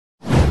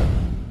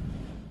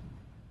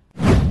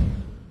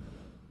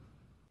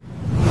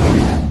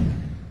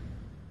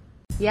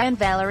Yan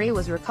Valery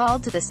was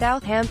recalled to the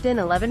Southampton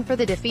XI for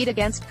the defeat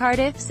against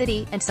Cardiff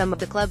City, and some of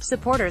the club's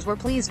supporters were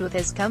pleased with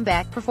his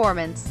comeback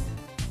performance.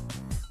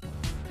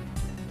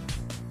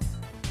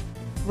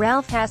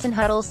 Ralph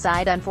Hasenhuttle's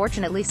side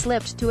unfortunately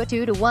slipped to a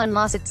 2-1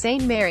 loss at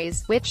St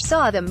Mary's, which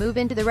saw them move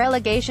into the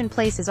relegation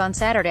places on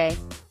Saturday.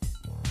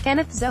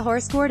 Kenneth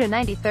Zohore scored a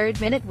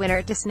 93rd-minute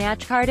winner to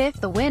snatch Cardiff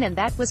the win, and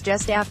that was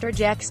just after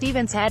Jack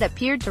Stevens had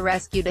appeared to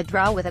rescue the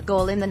draw with a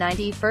goal in the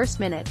 91st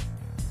minute.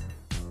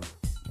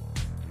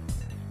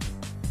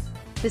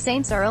 The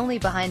Saints are only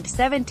behind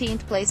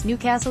 17th place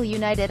Newcastle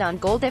United on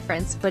goal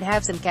difference, but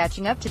have some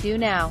catching up to do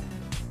now.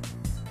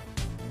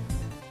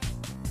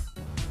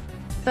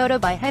 Photo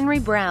by Henry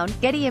Brown,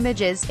 Getty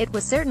Images. It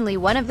was certainly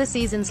one of the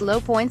season's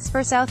low points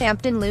for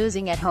Southampton,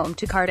 losing at home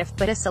to Cardiff,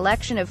 but a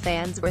selection of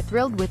fans were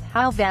thrilled with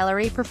how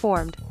Valery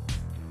performed.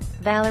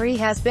 Valery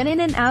has been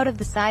in and out of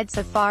the side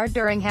so far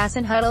during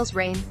Hasenhuttle's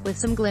reign, with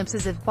some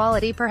glimpses of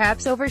quality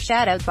perhaps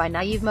overshadowed by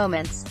naive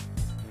moments.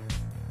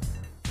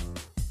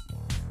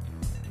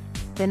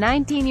 The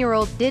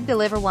 19-year-old did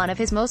deliver one of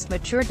his most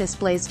mature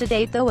displays to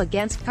date though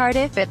against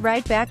Cardiff at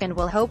right back, and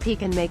will hope he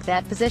can make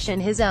that position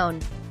his own.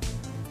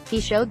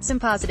 He showed some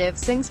positive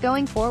things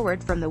going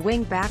forward from the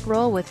wing-back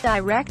role with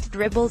direct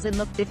dribbles and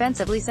looked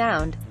defensively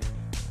sound.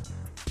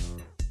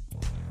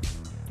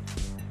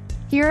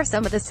 Here are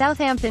some of the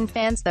Southampton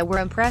fans that were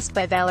impressed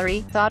by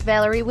Valery. Thought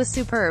Valery was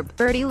superb.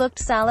 Birdie looked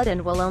solid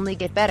and will only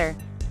get better.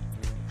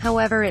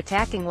 However,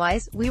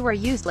 attacking-wise, we were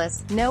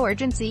useless. No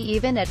urgency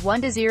even at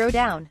 1-0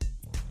 down.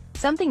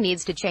 Something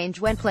needs to change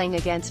when playing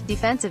against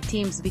defensive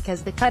teams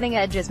because the cutting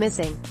edge is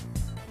missing.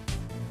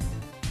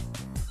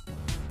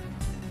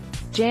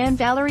 Yan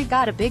Valery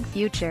got a big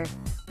future.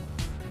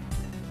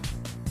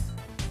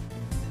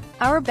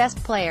 Our best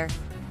player.